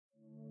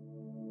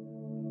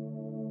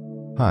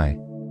Hi,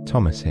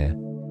 Thomas here.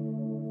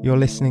 You're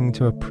listening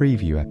to a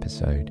preview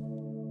episode.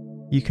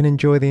 You can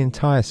enjoy the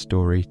entire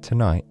story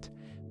tonight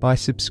by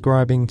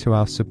subscribing to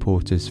our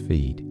supporters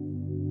feed.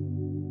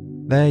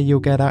 There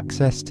you'll get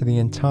access to the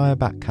entire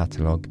back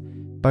catalogue,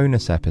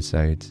 bonus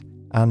episodes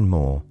and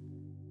more,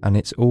 and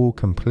it's all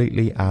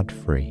completely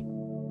ad-free.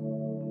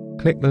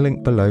 Click the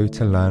link below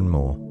to learn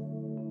more.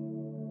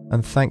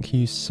 And thank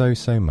you so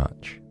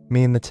much.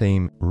 Me and the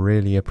team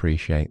really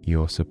appreciate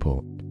your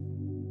support.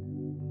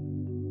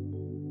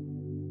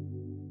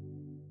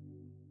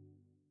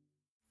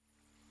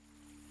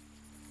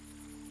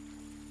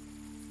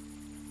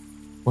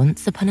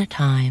 Once upon a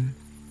time,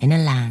 in a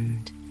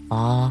land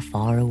far,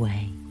 far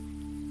away,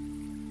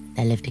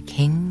 there lived a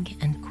king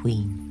and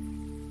queen.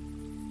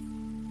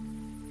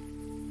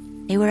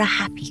 They were a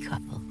happy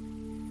couple.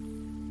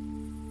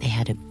 They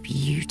had a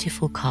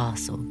beautiful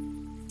castle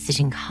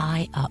sitting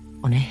high up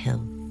on a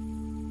hill.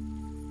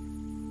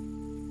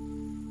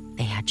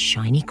 They had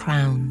shiny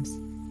crowns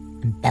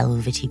and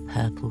velvety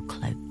purple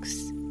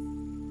cloaks.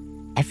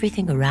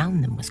 Everything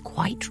around them was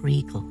quite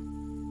regal.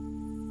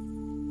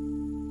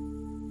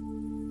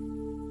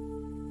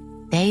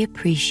 They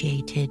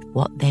appreciated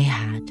what they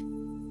had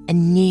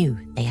and knew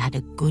they had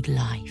a good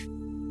life.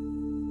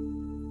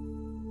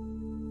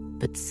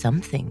 But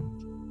something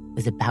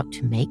was about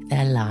to make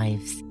their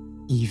lives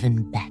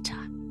even better.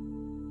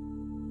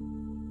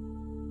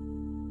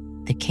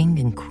 The king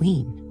and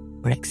queen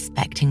were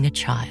expecting a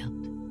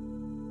child,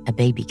 a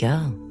baby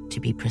girl to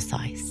be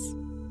precise.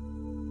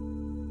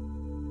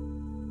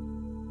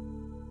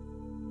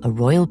 A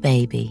royal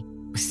baby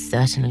was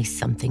certainly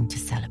something to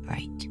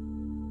celebrate.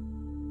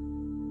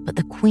 But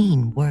the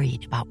queen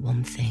worried about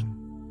one thing.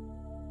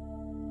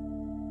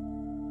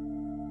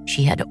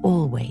 She had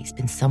always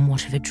been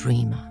somewhat of a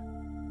dreamer.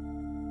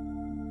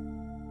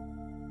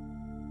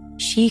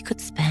 She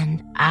could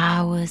spend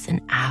hours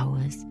and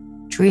hours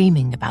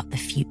dreaming about the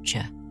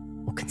future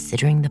or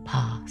considering the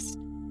past.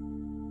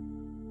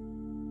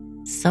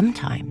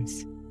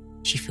 Sometimes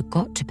she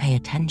forgot to pay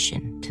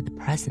attention to the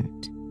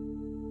present,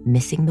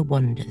 missing the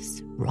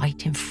wonders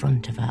right in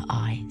front of her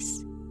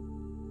eyes.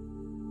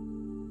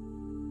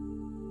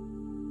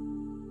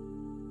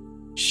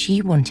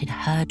 She wanted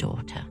her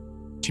daughter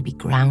to be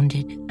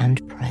grounded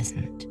and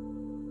present,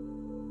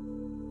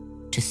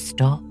 to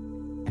stop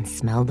and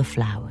smell the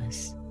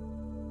flowers,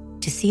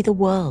 to see the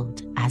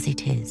world as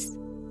it is,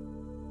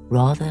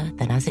 rather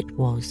than as it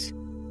was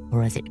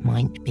or as it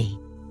might be.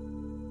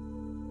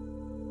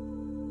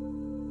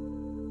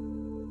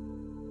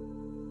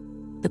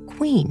 The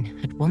queen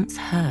had once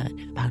heard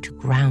about a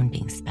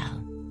grounding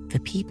spell for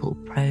people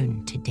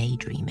prone to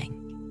daydreaming.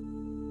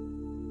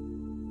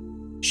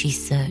 She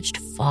searched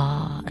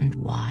far and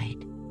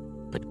wide,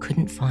 but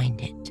couldn't find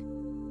it.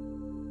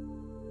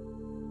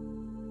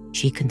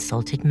 She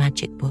consulted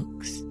magic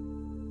books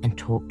and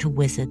talked to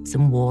wizards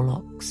and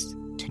warlocks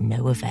to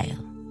no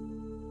avail.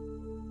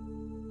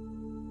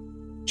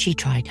 She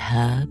tried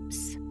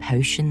herbs,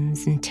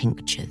 potions, and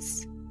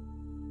tinctures,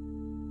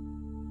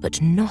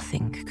 but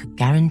nothing could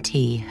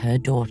guarantee her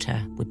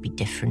daughter would be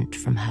different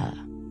from her.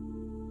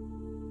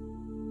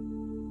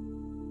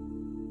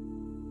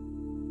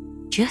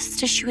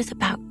 Just as she was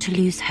about to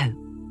lose hope,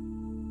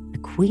 the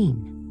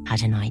queen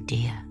had an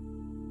idea.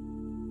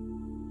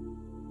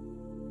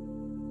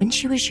 When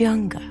she was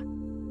younger,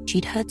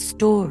 she'd heard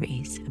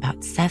stories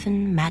about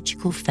 7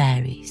 magical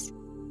fairies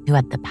who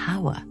had the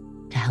power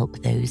to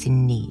help those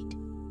in need.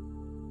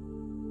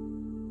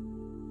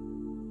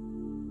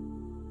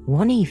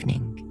 One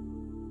evening,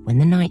 when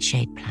the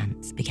nightshade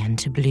plants began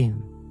to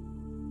bloom,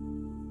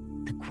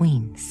 the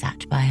queen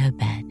sat by her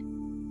bed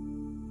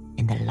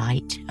in the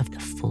light of the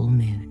full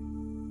moon.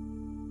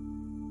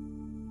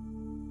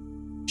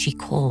 She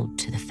called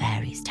to the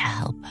fairies to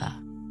help her.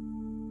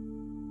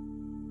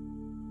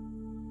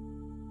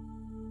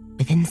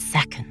 Within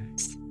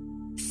seconds,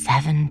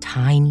 7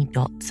 tiny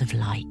dots of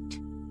light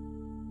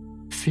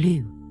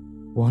flew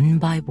one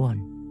by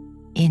one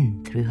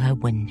in through her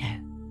window,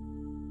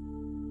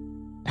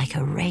 like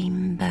a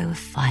rainbow of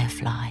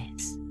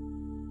fireflies.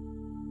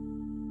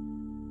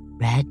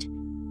 Red,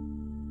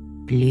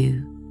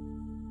 blue,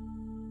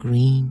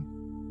 green,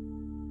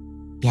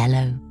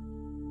 yellow,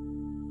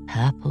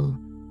 purple,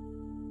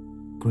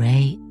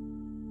 grey,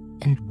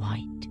 and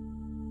white.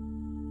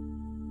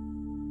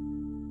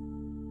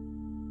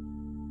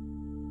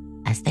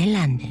 As they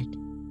landed,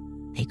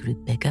 they grew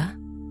bigger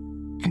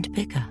and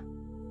bigger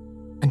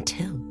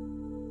until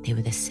they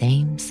were the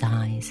same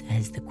size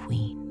as the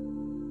queen.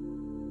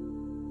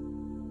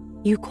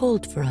 "You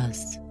called for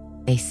us,"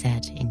 they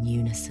said in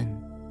unison.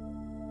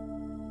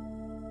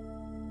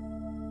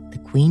 The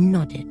queen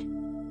nodded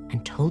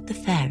and told the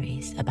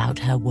fairies about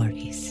her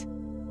worries.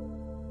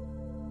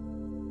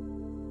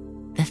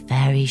 The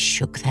fairies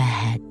shook their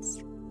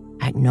heads,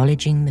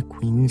 acknowledging the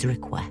queen's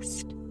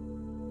request.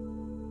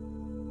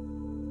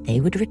 They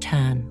would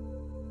return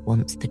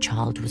once the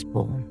child was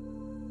born.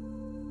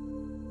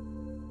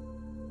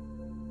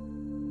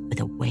 With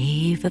a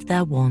wave of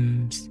their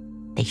wands,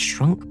 they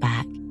shrunk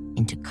back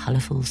into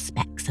colourful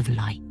specks of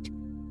light,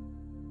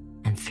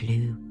 and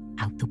flew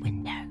out the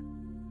window.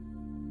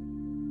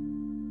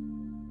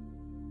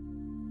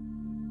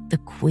 The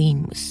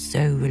Queen was so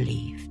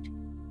relieved,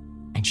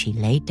 and she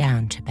lay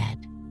down to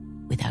bed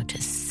without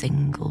a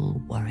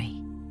single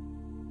worry.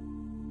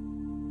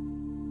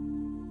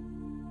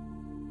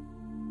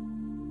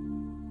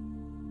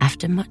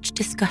 After much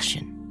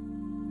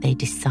discussion, they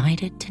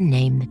decided to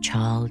name the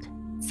child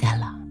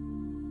Zella.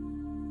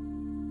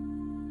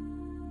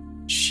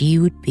 She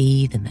would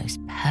be the most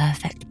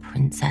perfect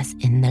princess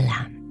in the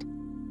land,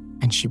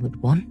 and she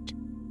would want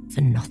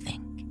for nothing.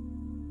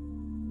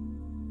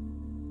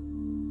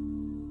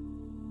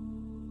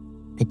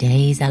 The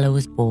day Zella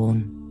was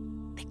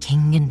born, the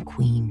king and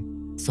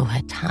queen saw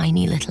her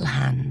tiny little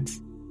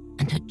hands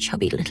and her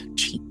chubby little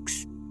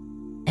cheeks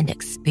and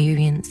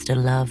experienced a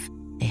love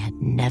they had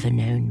never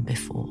known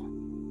before.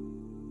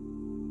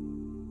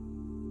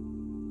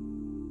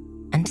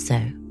 And so,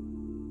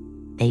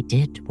 they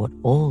did what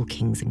all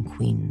kings and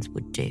queens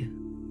would do.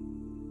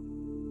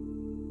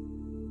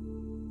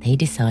 They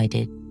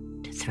decided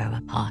to throw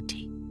a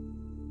party.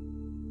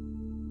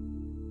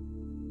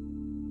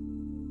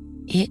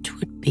 It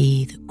would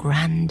be the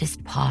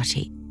grandest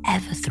party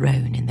ever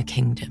thrown in the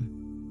kingdom,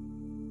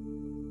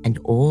 and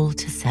all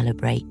to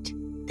celebrate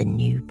the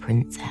new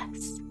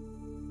princess.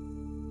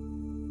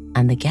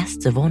 And the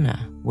guests of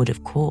honor would,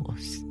 of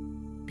course,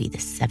 be the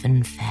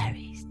 7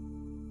 fairies.